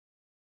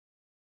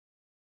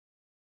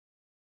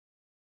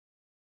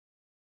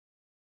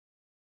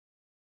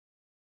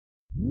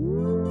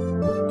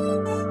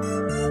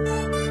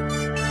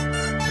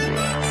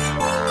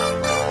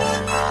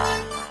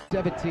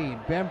17.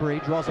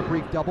 Bembry draws a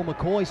brief double.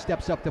 McCoy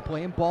steps up to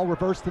play him. Ball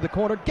reversed to the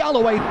corner.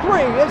 Galloway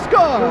three is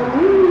good.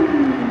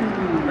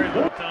 Very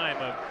little time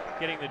of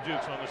getting the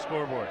Dukes on the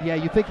scoreboard. Yeah,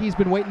 you think he's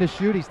been waiting to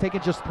shoot. He's taken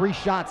just 3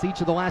 shots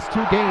each of the last 2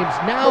 games.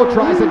 Now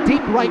tries a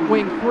deep right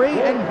wing three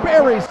and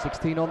buries.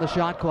 16 on the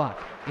shot clock.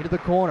 Into the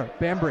corner.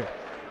 Bembry.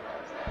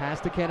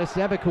 Pass to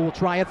Kanasevic, who will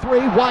try a three.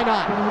 Why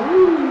not?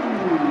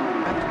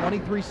 At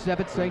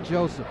 23-7 St.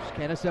 Joseph's.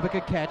 Kanasevic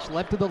a catch,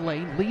 left to the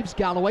lane, leaves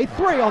Galloway.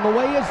 Three on the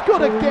way is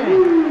good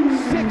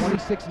again.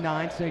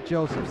 26-9 St.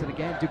 Joseph's. And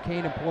again,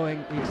 Duquesne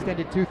employing the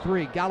extended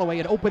 2-3. Galloway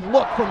an open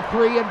look from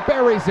 3 and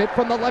buries it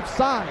from the left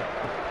side.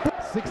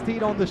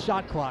 16 on the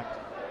shot clock.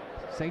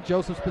 St.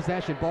 Joseph's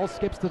possession. Ball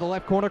skips to the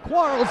left corner.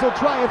 Quarles will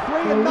try a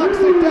three and knocks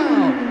it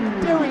down.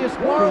 Darius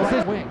Quarles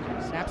is wing.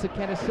 Snaps at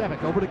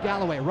Kanasevic. Over to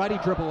Galloway. Righty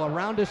dribble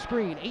around a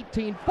screen.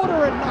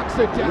 18-footer and knocks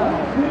it down.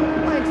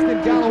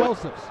 Langston Galloway.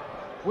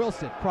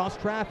 Wilson cross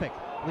traffic.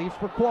 Leaves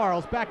for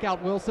Quarles. Back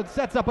out Wilson.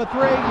 Sets up a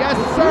three. Yes,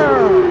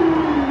 sir.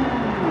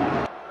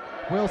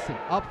 Wilson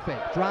up fake.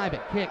 Drive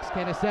it. Kicks.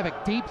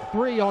 Kanasevic. Deep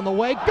three on the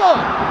way. Good.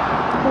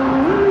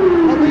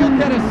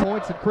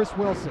 Points and Chris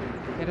Wilson.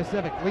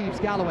 Kanasevic leaves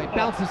Galloway,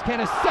 bounces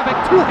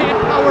Kanasevic,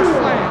 two-hand power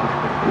slam.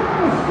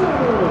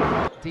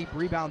 Deep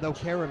rebound though,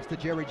 Karems to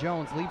Jerry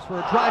Jones, leaves for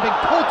a driving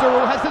Coulter,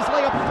 who has his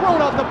layup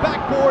thrown off the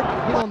backboard.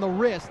 He's on the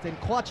wrist and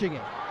clutching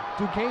it.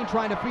 Duquesne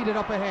trying to feed it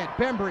up ahead.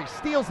 Bembry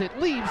steals it,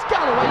 leaves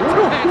Galloway,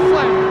 two-hand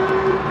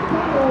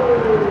slam.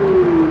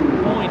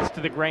 Points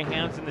to the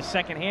Greyhounds in the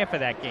second half of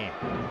that game.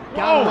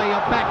 Galloway a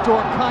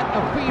backdoor cut,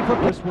 a feed for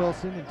Chris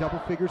Wilson in double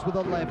figures with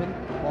 11.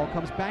 Ball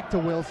comes back to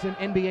Wilson,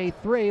 NBA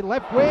 3,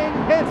 left wing,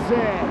 hits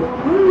it.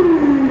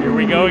 Here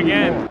we go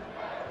again.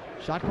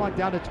 Shot clock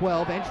down to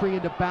 12, entry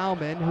into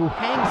Bauman, who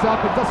hangs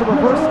up and does a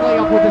reverse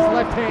layup with his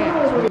left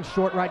hand. Swinging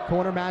short right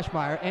corner,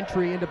 Mashmeyer,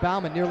 entry into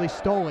Bauman, nearly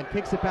stolen,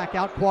 kicks it back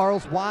out,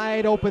 Quarles,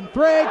 wide open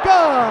three,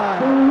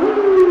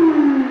 good!